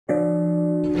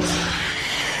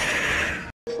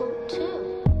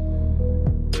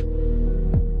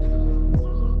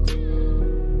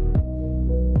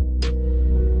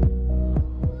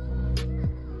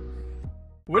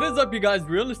up, you guys?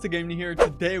 Realistic Gaming here.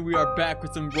 Today we are back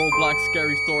with some Roblox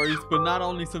scary stories, but not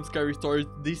only some scary stories.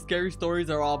 These scary stories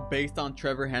are all based on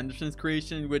Trevor Henderson's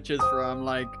creation, which is from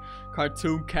like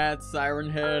Cartoon Cat,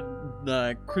 Siren Head,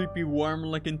 the creepy worm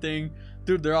looking thing.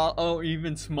 Dude, they're all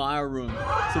even Smile Room.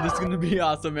 So this is gonna be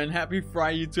awesome, and happy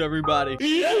Friday to everybody.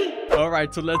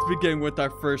 Alright, so let's begin with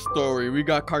our first story. We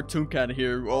got Cartoon Cat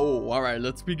here. Oh, alright,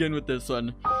 let's begin with this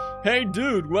one. Hey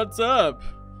dude, what's up?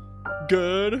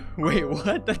 Good. Wait,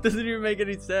 what? That doesn't even make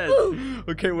any sense.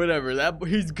 Okay, whatever.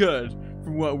 He's good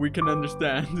from what we can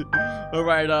understand.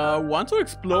 Alright, want to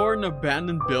explore an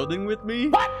abandoned building with me?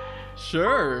 What?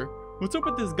 Sure. What's up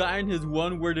with this guy and his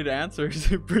one-worded answers?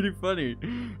 Pretty funny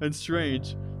and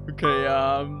strange. Okay,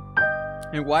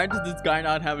 and why does this guy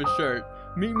not have a shirt?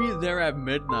 Meet me there at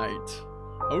midnight.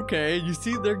 Okay, you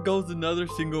see, there goes another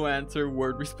single answer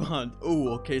word response. Oh,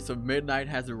 okay, so midnight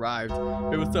has arrived.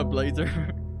 Hey, what's up, Blazer?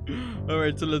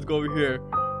 Alright, so let's go over here.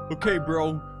 Okay,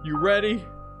 bro, you ready?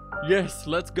 Yes,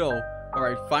 let's go.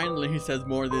 Alright, finally he says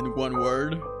more than one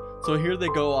word. So here they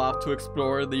go off to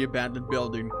explore the abandoned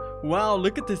building. Wow,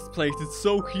 look at this place. It's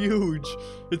so huge.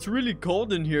 It's really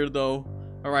cold in here though.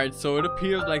 Alright, so it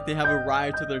appears like they have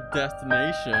arrived to their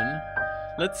destination.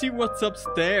 Let's see what's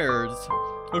upstairs.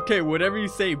 Okay, whatever you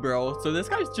say, bro. So this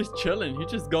guy's just chilling. He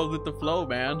just goes with the flow,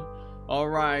 man.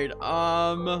 Alright,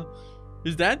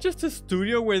 is that just a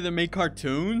studio where they make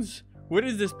cartoons? What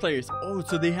is this place? Oh,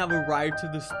 so they have arrived to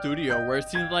the studio where it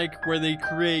seems like where they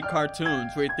create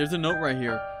cartoons. Wait, there's a note right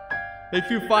here. If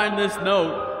you find this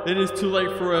note, it is too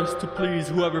late for us to please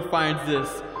whoever finds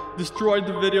this. Destroy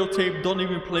the videotape. Don't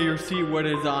even play or see what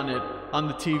is on it on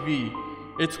the TV.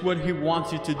 It's what he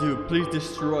wants you to do. Please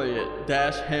destroy it.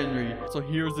 Dash Henry. So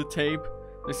here's the tape.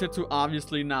 They said to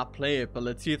obviously not play it, but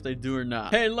let's see if they do or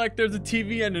not. Hey, look, there's a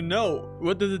TV and a note.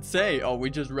 What does it say? Oh,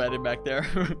 we just read it back there.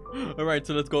 Alright,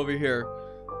 so let's go over here.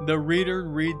 The reader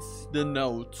reads the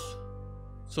note.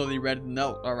 So they read the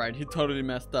note. Alright, he totally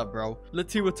messed up, bro.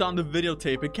 Let's see what's on the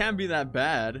videotape. It can't be that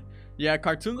bad. Yeah,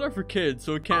 cartoons are for kids,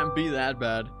 so it can't be that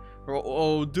bad.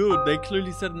 Oh, dude, they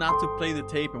clearly said not to play the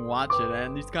tape and watch it,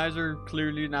 and these guys are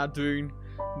clearly not doing...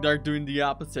 They're doing the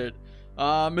opposite.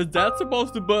 Is that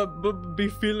supposed to be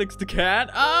Felix the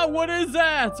cat? Ah, what is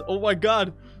that? Oh my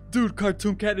god. Dude,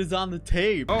 Cartoon Cat is on the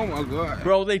tape. Oh my god.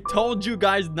 Bro, they told you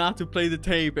guys not to play the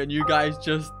tape and you guys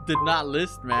just did not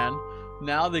listen, man.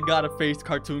 Now they gotta face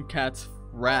Cartoon Cat's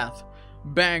wrath.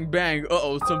 Bang, bang.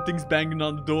 Uh-oh, something's banging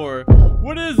on the door.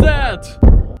 What is that?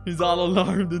 He's all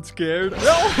alarmed and scared. No!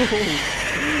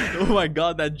 Oh my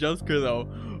god, that jump scare though.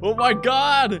 Oh my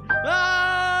god!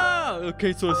 Ah!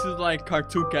 Okay, so it seems like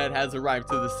Cartoon Cat has arrived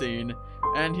to the scene.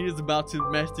 And he is about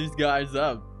to mess these guys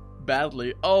up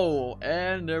badly. Oh,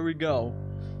 and there we go.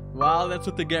 Wow, that's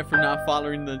what they get for not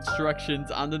following the instructions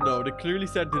on the note. It clearly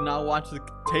said do not watch the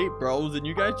tape, bros. And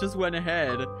you guys just went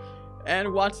ahead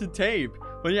and watched the tape.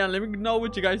 But yeah, let me know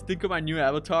what you guys think of my new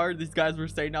avatar. These guys were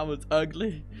saying I was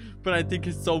ugly, but I think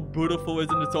it's so beautiful.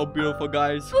 Isn't it so beautiful,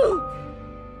 guys?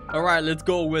 Alright, let's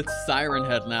go with Siren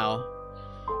Head now.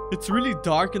 It's really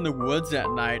dark in the woods at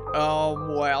night.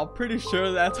 Well, I'm pretty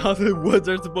sure that's how the woods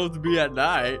are supposed to be at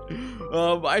night.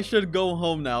 I should go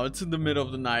home now. It's in the middle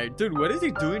of the night. Dude, what is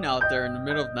he doing out there in the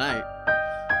middle of the night?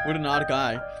 What an odd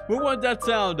guy. What was that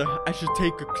sound? I should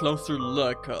take a closer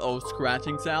look. Oh,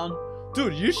 scratching sound?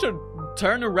 Dude, you should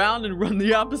turn around and run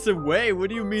the opposite way. What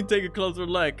do you mean take a closer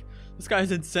look? This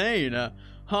guy's insane.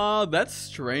 That's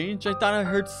strange. I thought I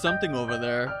heard something over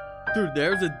there. Dude,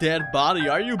 there's a dead body.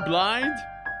 Are you blind?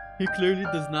 He clearly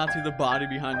does not see the body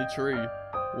behind the tree.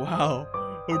 Wow.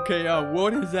 Okay,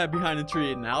 what is that behind the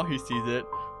tree? Now he sees it.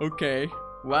 Okay.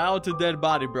 Wow, it's a dead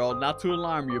body, bro. Not to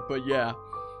alarm you, but yeah.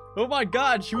 Oh my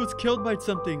god, she was killed by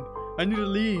something. I need to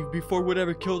leave before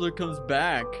whatever killed her comes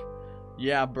back.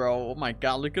 Yeah, bro. Oh my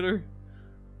god, look at her.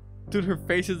 Dude, her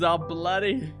face is all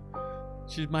bloody.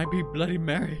 She might be Bloody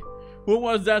Mary. What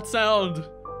was that sound?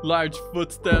 Large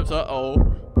footsteps. Uh-oh.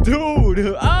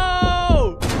 Dude!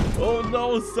 Oh! Oh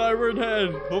no, Siren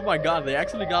Head. Oh my god, they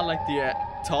actually got like the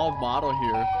tall model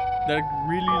here that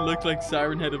really looked like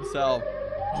Siren Head himself.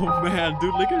 Oh man,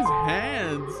 dude, look at his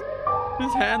hands.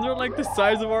 His hands are like the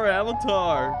size of our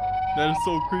avatar. That is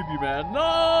so creepy, man.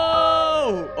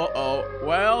 No! Uh-oh.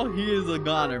 Well, he is a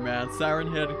goner, man.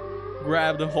 Siren Head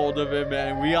grabbed a hold of him,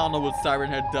 man. We all know what Siren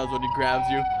Head does when he grabs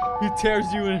you. He tears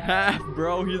you in half,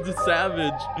 bro. He's a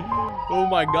savage. Oh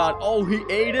my god. Oh, he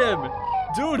ate him.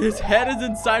 Dude, his head is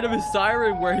inside of his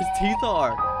siren where his teeth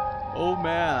are. Oh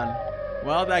man.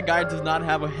 Well, that guy does not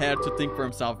have a head to think for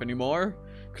himself anymore.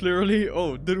 Clearly.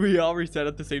 Oh, did we all reset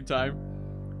at the same time?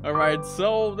 Alright,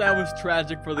 so that was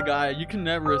tragic for the guy. You can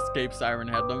never escape Siren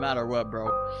Head, no matter what, bro.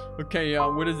 Okay,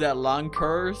 what is that? Long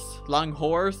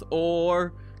horse,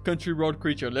 or country road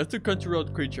creature? Let's do country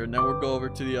road creature, and then we'll go over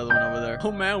to the other one over there.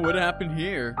 Oh man, what happened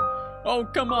here? Oh,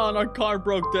 come on, our car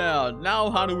broke down.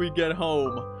 Now how do we get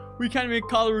home? We can't even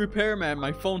call a repairman.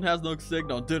 My phone has no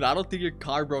signal. Dude, I don't think your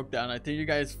car broke down. I think you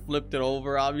guys flipped it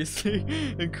over, obviously,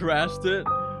 and crashed it.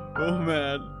 Oh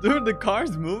man. Dude, the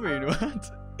car's moving.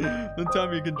 What? Don't tell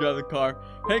me you can drive the car.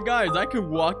 Hey guys, I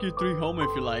can walk you three home if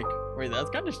you like. Wait,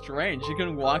 that's kind of strange. You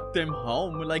can walk them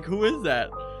home. Like, who is that?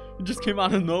 It just came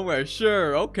out of nowhere.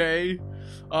 Sure, okay.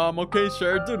 Okay,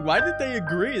 sure. Dude, why did they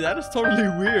agree? That is totally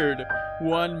weird.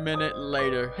 1 minute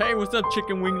later. Hey, what's up,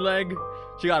 chicken wing leg?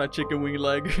 She got a chicken wing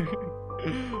leg.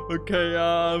 Okay,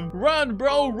 run,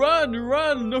 bro,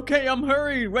 run. Okay, I'm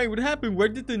hurrying. Wait, what happened? Where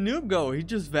did the noob go? He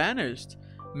just vanished.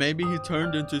 Maybe he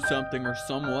turned into something or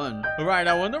someone. Alright,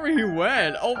 I wonder where he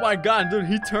went. Oh my god, dude,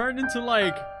 he turned into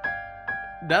like...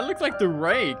 That looks like the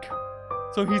rake.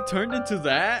 So he turned into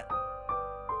that?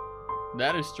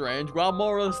 That is strange. Well,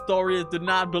 moral of the story is do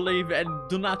not believe and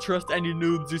do not trust any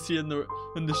noobs you see in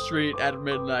the street at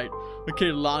midnight.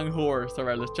 Okay, long horse.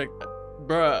 Alright, let's check that.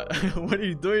 Bruh, what are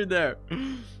you doing there?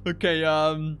 Okay,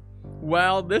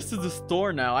 well, this is the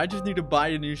store now. I just need to buy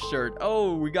a new shirt.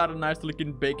 Oh, we got a nice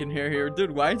looking bacon hair here.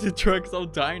 Dude, why is the truck so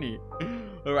tiny?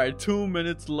 Alright, 2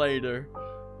 minutes later.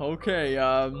 Okay,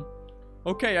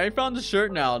 okay, I found the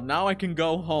shirt now. Now I can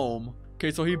go home. Okay,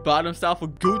 so he bought himself a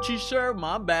Gucci shirt.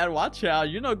 My bad, watch out.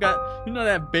 You know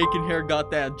that bacon hair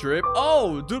got that drip.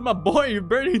 Oh, dude, my boy, you're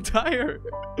burning tire.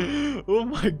 Oh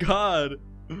my god.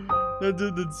 That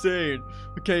dude's insane.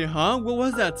 Okay, huh? What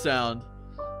was that sound?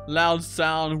 Loud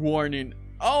sound warning.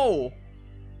 Oh,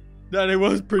 that it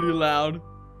was pretty loud.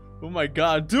 Oh my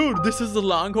god, dude, this is the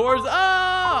long horse.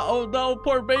 Ah, oh no,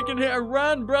 poor bacon hair.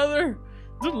 Run, brother.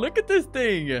 Dude, look at this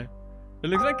thing. It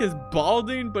looks like it's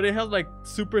balding, but it has like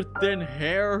super thin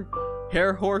hair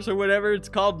horse or whatever. It's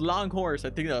called long horse.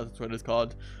 I think that's what it's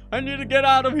called. I need to get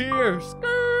out of here.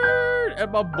 Skirt.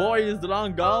 And my boy is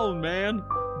long gone, man.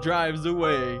 Drives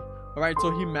away. All right,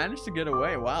 so he managed to get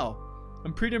away. Wow,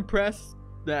 I'm pretty impressed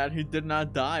that he did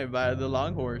not die by the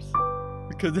long horse,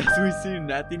 because as we see,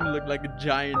 that thing looked like a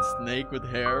giant snake with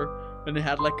hair, and it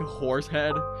had like a horse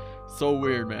head. So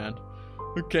weird, man.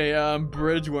 Okay,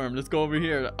 bridge worm. Let's go over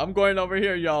here. I'm going over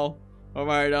here, y'all. All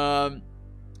right,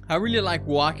 I really like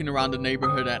walking around the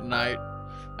neighborhood at night.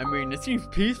 I mean, it seems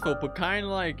peaceful, but kind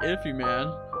of like iffy,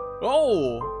 man.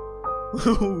 Oh,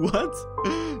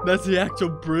 what? That's the actual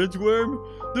bridge worm?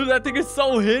 Dude, that thing is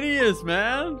so hideous,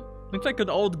 man. Looks like an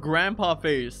old grandpa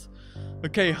face.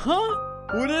 Okay, huh?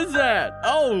 What is that?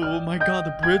 Oh my god,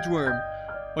 the bridge worm.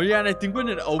 Oh yeah, and I think when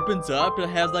it opens up, it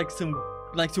has like some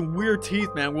weird teeth,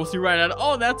 man. We'll see right now.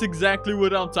 Oh, that's exactly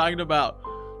what I'm talking about.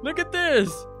 Look at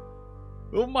this.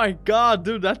 Oh my god,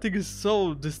 dude, that thing is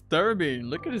so disturbing.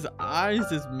 Look at his eyes,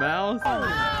 his mouth.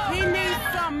 He needs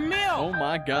some milk. Oh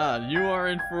my god, you are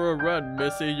in for a run,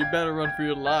 Missy. You better run for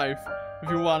your life if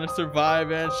you want to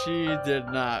survive, and she did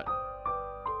not.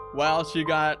 Well, she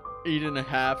got eaten in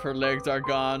half. Her legs are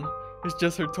gone. It's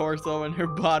just her torso and her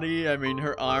body. I mean,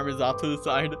 her arm is off to the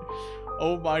side.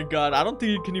 Oh my god, I don't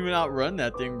think you can even outrun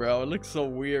that thing, bro. It looks so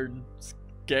weird,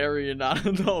 scary, and I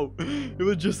don't know. It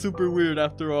was just super weird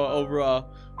after all, overall.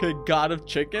 Okay, god of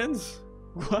chickens?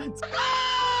 What?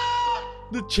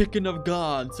 The chicken of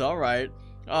gods. All right.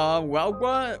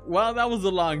 Well, that was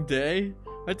a long day.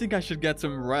 I think I should get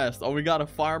some rest. Oh, we got a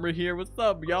farmer here. What's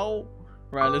up, yo?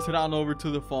 Right, let's head on over to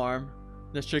the farm.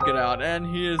 Let's check it out.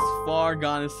 And he is far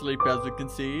gone asleep, as we can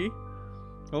see.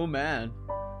 Oh man,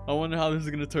 I wonder how this is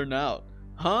gonna turn out.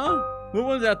 Huh? What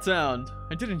was that sound?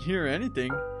 I didn't hear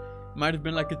anything. Might have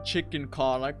been like a chicken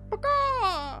call, like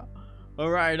Paka!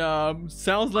 Alright,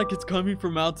 sounds like it's coming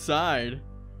from outside.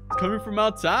 It's coming from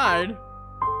outside.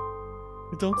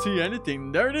 I don't see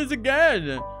anything. There it is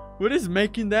again. What is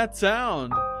making that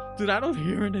sound? Dude, I don't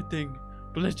hear anything.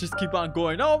 But let's just keep on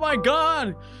going. Oh my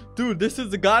god! Dude, this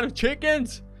is the god of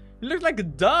chickens? He looks like a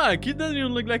duck. He doesn't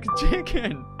even look like a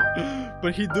chicken.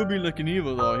 But he do be looking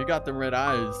evil though. He got them red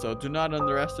eyes, so do not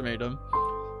underestimate him.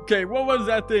 Okay, what was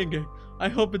that thing? I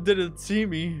hope it didn't see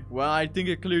me. Well, I think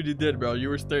it clearly did, bro. You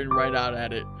were staring right out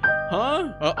at it.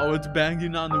 Huh? Uh-oh, it's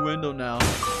banging on the window now.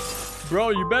 Bro,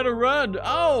 you better run.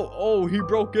 Oh, he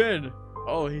broke in.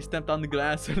 Oh, he stepped on the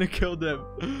glass and it killed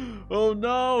him. Oh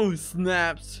no,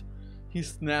 snaps. He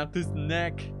snapped his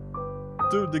neck.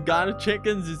 Dude, the god of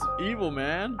chickens is evil,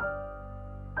 man.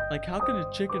 Like, how can a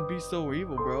chicken be so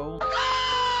evil, bro?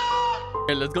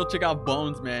 Okay, let's go check out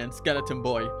Bones, man. Skeleton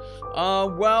boy.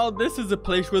 Well, this is a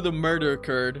place where the murder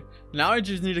occurred. Now I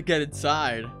just need to get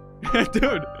inside.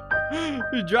 Dude,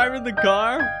 you're driving the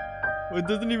car? It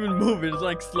doesn't even move. It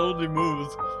like slowly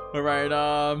moves. Alright,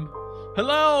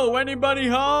 hello, anybody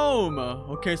home?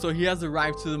 Okay, so he has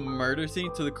arrived to the murder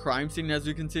scene, to the crime scene, as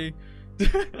you can see.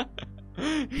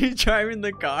 He's driving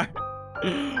the car.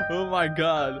 Oh my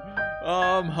god.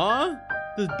 Huh?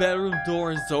 This bedroom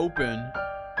door is open.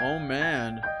 Oh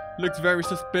man. Looks very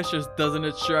suspicious, doesn't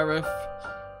it, Sheriff?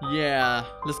 Yeah,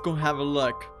 let's go have a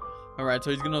look. Alright,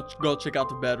 so he's gonna go check out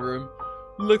the bedroom.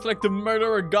 Looks like the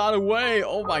murderer got away.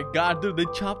 Oh my god, dude, they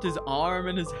chopped his arm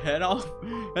and his head off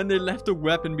and they left the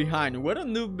weapon behind. What a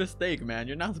new mistake, man.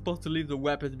 You're not supposed to leave the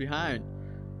weapons behind.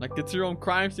 Like, it's your own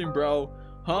crime scene, bro.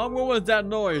 Huh? What was that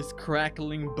noise?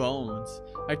 Crackling bones.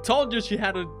 I told you she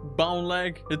had a bone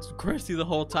leg. It's Chrissy the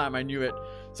whole time. I knew it.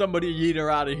 Somebody yeet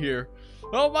her out of here.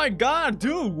 Oh my god,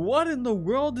 dude, what in the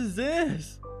world is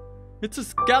this? It's a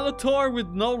Skeletor with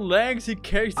no legs. He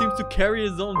seems to carry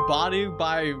his own body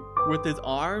with his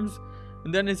arms.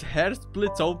 And then his head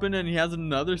splits open and he has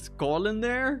another skull in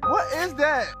there. What is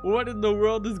that? What in the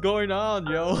world is going on,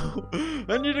 yo?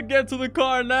 I need to get to the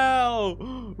car now.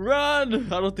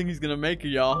 Run. I don't think he's going to make it,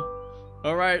 y'all.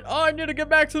 All right. Oh, I need to get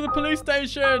back to the police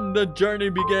station. The journey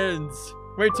begins.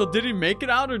 Wait, so did he make it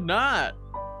out or not?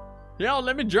 Yo,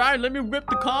 let me drive. Let me whip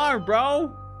the car,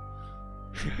 bro.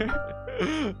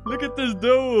 Look at this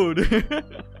dude.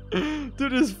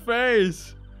 Dude, his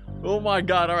face. Oh my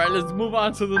god. All right, let's move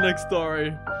on to the next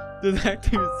story. Dude, that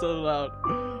thing is so loud.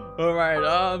 All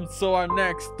right, so our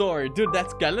next story. Dude,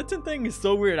 that skeleton thing is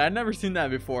so weird. I've never seen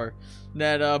that before.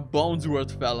 That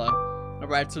Bonesworth fella. All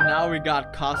right, so now we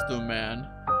got Costume Man.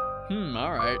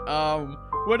 All right.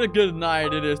 What a good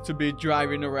night it is to be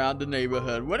driving around the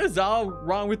neighborhood. What is all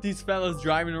wrong with these fellas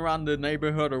driving around the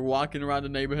neighborhood or walking around the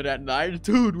neighborhood at night?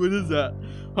 Dude, what is that?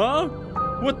 Huh?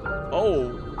 What?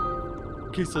 Oh.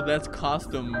 Okay, so that's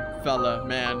Costume Fella,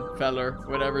 man, feller,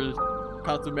 whatever.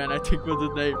 Costume Man, I think was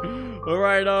his name.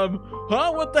 Alright,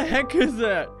 huh? What the heck is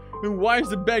that? And why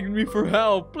is it begging me for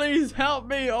help? Please help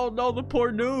me. Oh no, the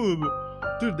poor noob.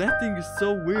 Dude, that thing is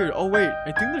so weird. Oh wait,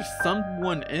 I think there's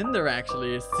someone in there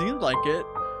actually. It seems like it.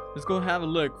 Let's go have a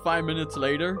look. 5 minutes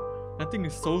later. That thing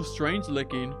is so strange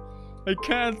looking. I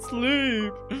can't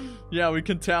sleep. Yeah, we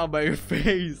can tell by your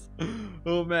face.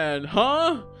 Oh man.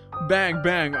 Huh? Bang,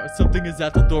 bang. Something is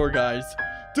at the door, guys.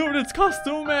 Dude, it's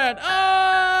Costume Man.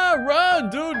 Ah, run,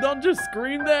 dude. Don't just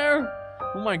scream there.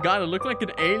 Oh my god, it looked like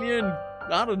an alien.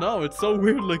 I don't know. It's so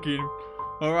weird looking.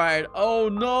 All right. Oh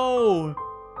no.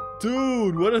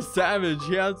 Dude, what a savage.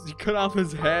 He cut off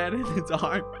his head and his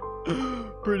arm.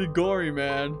 Pretty gory,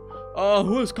 man. Oh,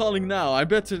 who is calling now? I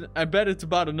bet it's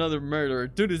about another murder.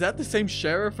 Dude, is that the same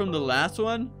sheriff from the last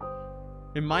one?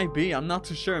 It might be. I'm not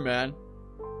too sure, man.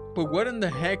 But what in the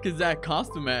heck is that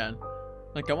Costume Man?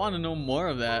 Like, I want to know more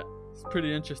of that. It's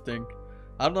pretty interesting.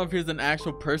 I don't know if there's an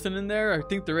actual person in there. I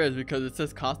think there is because it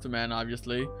says Costume Man,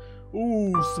 obviously.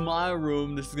 Ooh, smile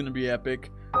room. This is going to be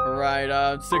epic.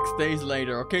 Alright, 6 days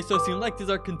later. Okay, so it seems like these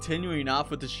are continuing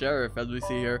off with the sheriff, as we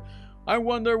see here. I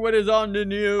wonder what is on the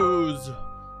news.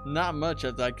 Not much,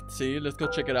 as I can see. Let's go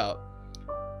check it out.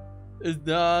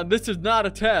 This is not a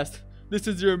test. This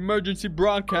is your emergency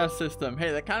broadcast system.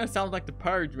 Hey, that kind of sounds like the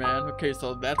Purge, man. Okay,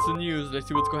 so that's the news. Let's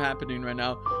see what's happening right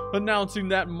now. Announcing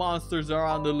that monsters are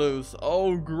on the loose.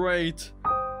 Oh, great.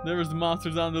 There's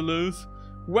monsters on the loose.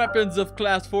 Weapons of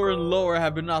class 4 and lower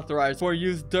have been authorized for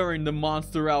use during the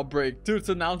monster outbreak. Dude,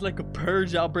 so now it's like a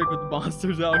Purge outbreak with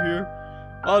monsters out here.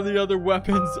 All the other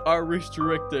weapons are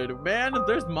restricted. Man, if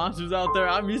there's monsters out there,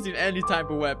 I'm using any type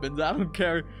of weapons. I don't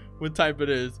care what type it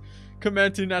is.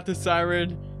 Commenting at the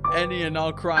Siren, any and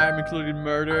all crime, including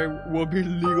murder, will be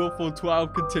legal for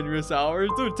 12 continuous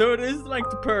hours. Dude, so it is like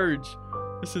the Purge.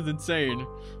 This is insane.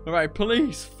 Alright,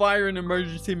 police, fire, and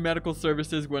emergency medical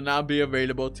services will now be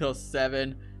available till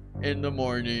 7 in the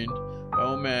morning.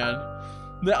 Oh man.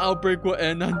 The outbreak will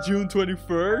end on June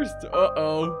 21st?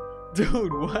 Uh-oh.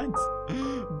 Dude,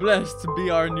 what? Blessed be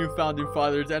our new founding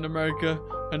fathers and America,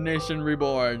 a nation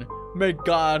reborn. May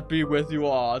God be with you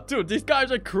all. Dude, these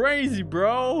guys are crazy,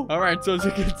 bro. Alright, so as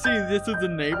you can see, this is the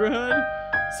neighborhood.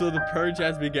 So the Purge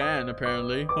has began,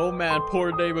 apparently. Oh man,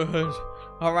 poor neighborhood.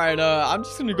 Alright, I'm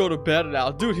just gonna go to bed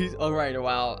now. Dude, he's alright,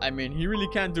 wow. I mean, he really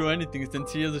can't do anything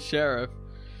since he is a sheriff.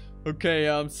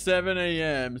 Okay, 7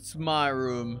 a.m. It's my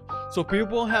room. So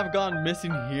people have gone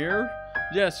missing here?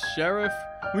 Yes, sheriff.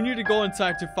 We need to go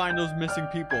inside to find those missing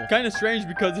people. Kind of strange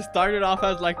because it started off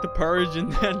as like the Purge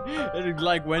and then it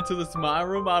like went to the smile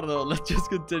room. I don't know. Let's just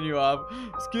continue off.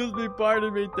 Excuse me,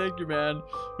 pardon me. Thank you, man.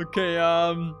 Okay,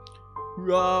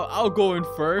 I'll go in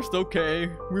first. Okay,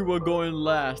 we will go in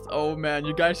last. Oh man,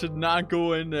 you guys should not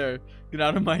go in there. Get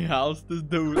out of my house. This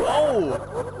dude.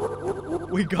 Oh,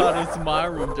 we got a smile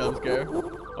room jump scare.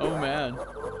 Oh man.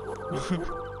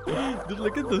 Dude,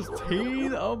 look at those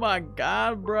teeth. Oh my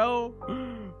god, bro.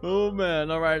 Oh man.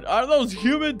 All right, are those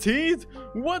human teeth?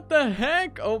 What the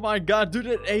heck? Oh my god, dude,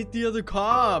 it ate the other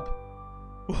cop.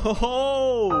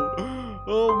 Whoa.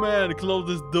 Oh man, close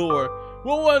this door.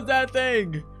 What was that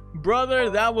thing? Brother,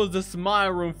 that was the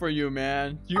smile room for you,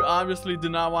 man. You obviously do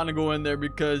not want to go in there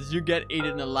because you get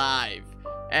eaten alive.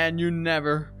 And you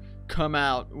never come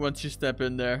out once you step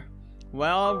in there.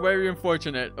 Well, very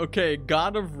unfortunate. Okay,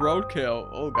 God of Roadkill.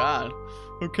 Oh, God.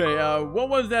 Okay, what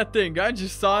was that thing? I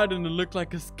just saw it and it looked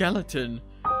like a skeleton.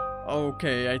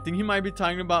 Okay, I think he might be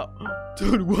talking about...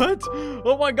 Dude, what?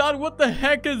 Oh, my God, what the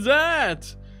heck is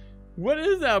that? What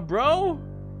is that, bro?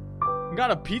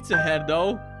 Got a pizza head,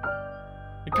 though.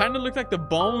 It kind of looked like the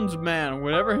Bones Man,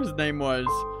 whatever his name was.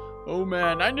 Oh,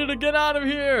 man, I need to get out of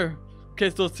here.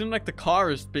 Okay, so it seemed like the car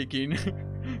is speaking.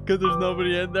 Because there's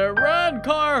nobody in there. Run,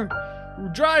 car!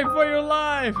 Drive for your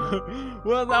life!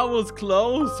 Well, that was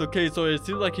close. Okay, so it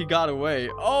seems like he got away.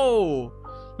 Oh!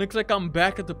 Looks like I'm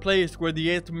back at the place where the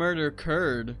 8th murder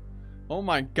occurred. Oh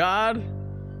my god.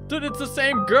 Dude, it's the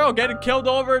same girl getting killed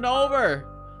over and over.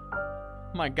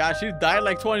 Oh my god, she's died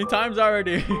like 20 times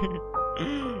already.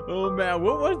 Oh man,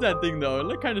 what was that thing though? It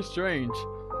looked kind of strange.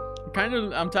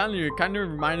 I'm telling you, it kind of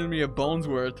reminded me of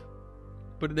Bonesworth.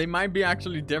 But they might be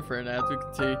actually different, as we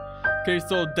can see. Okay,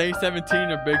 so day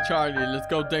 17 of Big Charlie. Let's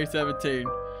go day 17.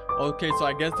 Okay, so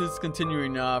I guess this is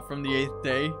continuing from the 8th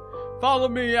day. Follow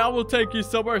me, I will take you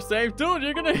somewhere safe. Dude,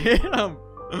 you're gonna hit him.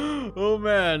 Oh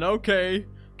man, okay.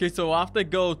 Okay, so off they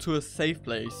go to a safe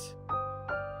place.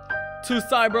 To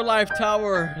Cyberlife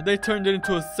Tower. They turned it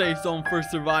into a safe zone for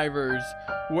survivors.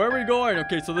 Where are we going?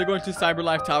 Okay, so they're going to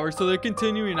Cyberlife Tower. So they're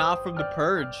continuing off from the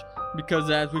purge. Because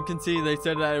as we can see, they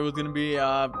said that it was going to be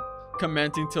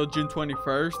commencing till June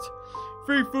 21st.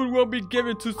 Free food will be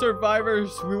given to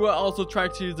survivors. We will also try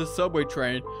to use the subway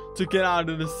train to get out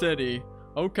of the city.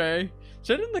 Okay.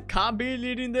 Shouldn't the cop be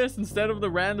leading this instead of the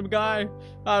random guy?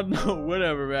 I don't know.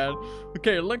 Whatever, man.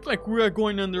 Okay, it looks like we are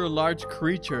going under a large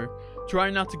creature. Try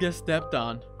not to get stepped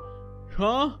on.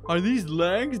 Huh? Are these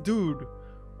legs? Dude,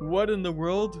 what in the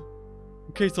world?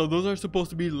 Okay, so those are supposed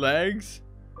to be legs?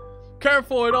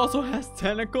 Careful, it also has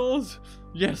tentacles.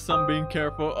 Yes, I'm being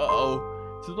careful.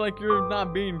 Uh-oh. It's like you're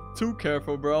not being too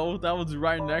careful, bro. That was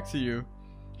right next to you.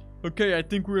 Okay, I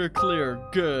think we're clear.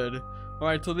 Good.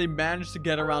 Alright, so they managed to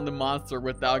get around the monster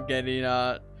without getting,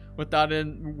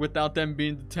 without them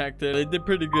being detected. They did a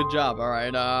pretty good job.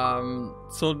 Alright,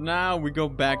 so now we go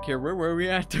back here. Where were we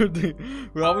at?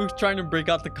 We're always trying to break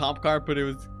out the comp car, but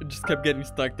it just kept getting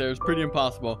stuck there. It's pretty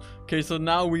impossible. Okay, so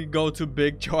now we go to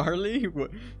Big Charlie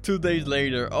 2 days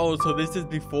later. Oh, so this is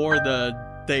before the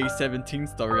day 17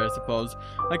 story, I suppose.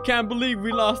 I can't believe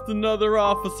we lost another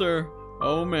officer.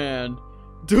 Oh man.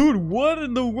 Dude, what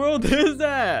in the world is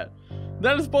that?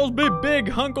 That is supposed to be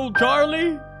Big Uncle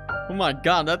Charlie? Oh my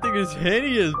god, that thing is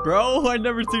hideous, bro. I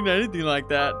never seen anything like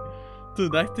that.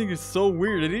 Dude, that thing is so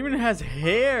weird. It even has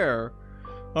hair.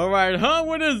 Alright, huh?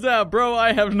 What is that, bro?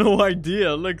 I have no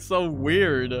idea. It looks so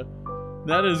weird.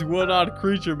 That is one odd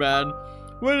creature, man.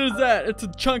 What is that? It's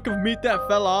a chunk of meat that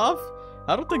fell off?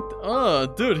 I don't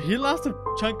think... dude, he lost a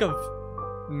chunk of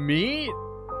meat?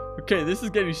 Okay, this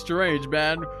is getting strange,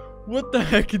 man. What the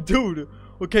heck, dude?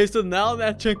 Okay, so now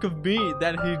that chunk of meat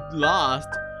that he lost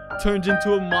turns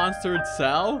into a monster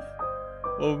itself?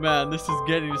 Oh man, this is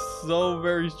getting so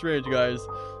very strange, guys.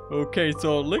 Okay,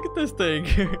 so look at this thing.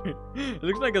 It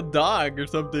looks like a dog or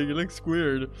something. It looks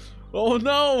weird. Oh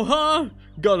no, huh?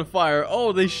 Got a fire.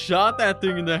 Oh, they shot that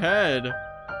thing in the head.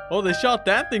 Oh, they shot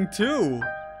that thing too.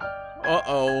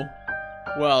 Uh-oh.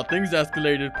 Well, things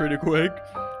escalated pretty quick.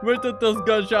 Where did those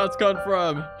gunshots come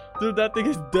from? Dude, that thing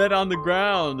is dead on the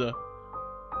ground.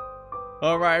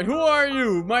 Alright, who are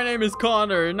you? My name is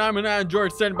Connor, and I'm an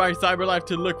android sent by Cyberlife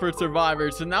to look for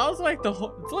survivors. And now it's like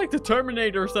the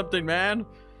Terminator or something, man.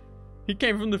 He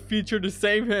came from the future to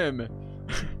save him.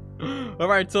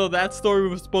 Alright, so that story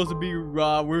was supposed to be, we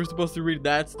were supposed to read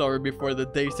that story before the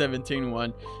day 17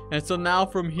 one. And so now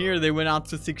from here, they went out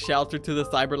to seek shelter to the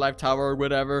Cyberlife Tower or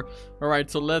whatever. Alright,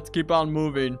 so let's keep on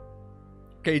moving.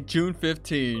 Okay, June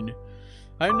 15.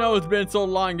 I know it's been so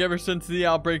long ever since the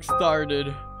outbreak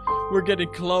started. We're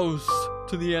getting close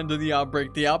to the end of the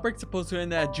outbreak. The outbreak's supposed to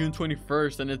end at June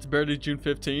 21st, and it's barely June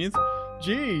 15th.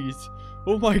 Jeez.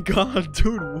 Oh my god,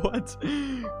 dude, what?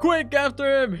 Quick,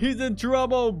 after him! He's in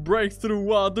trouble! Breaks through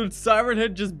wall. Dude, Siren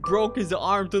had just broke his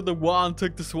arm through the wall and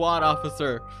took the SWAT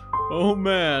officer. Oh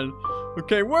man.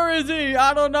 Okay, where is he?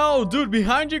 I don't know. Dude,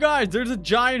 behind you guys, there's a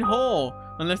giant hole.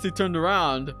 Unless he turned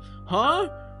around. Huh?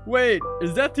 Wait,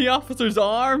 is that the officer's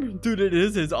arm? Dude, it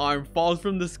is his arm. Falls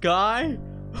from the sky?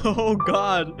 Oh,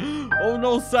 God. Oh,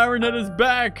 no, Siren Head is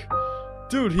back.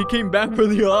 Dude, he came back for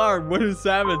the arm. What a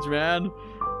savage, man.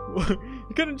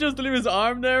 He couldn't just leave his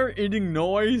arm there eating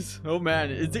noise. Oh,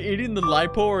 man. Is he eating the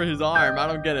lipo or his arm? I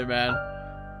don't get it, man.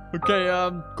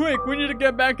 Okay, quick, we need to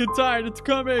get back inside. It's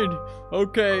coming.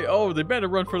 Okay, oh, they better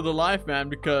run for their life, man,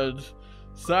 because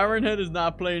Siren Head is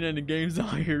not playing any games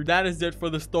out here. That is it for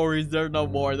the stories. There are no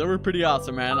more. They were pretty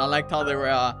awesome, man. I liked how they were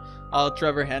all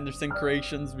Trevor Henderson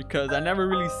creations because I never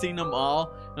really seen them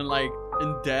all and like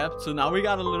in depth. So now we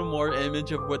got a little more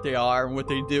image of what they are and what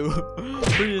they do.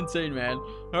 Pretty insane, man.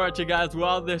 All right, you guys.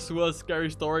 Well, this was Scary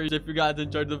Stories. If you guys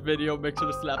enjoyed the video, make sure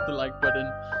to slap the like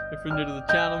button. If you're new to the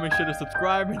channel, make sure to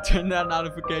subscribe and turn that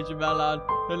notification bell on.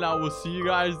 And I will see you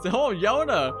guys, oh,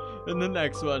 Yona, in the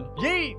next one. Yeet!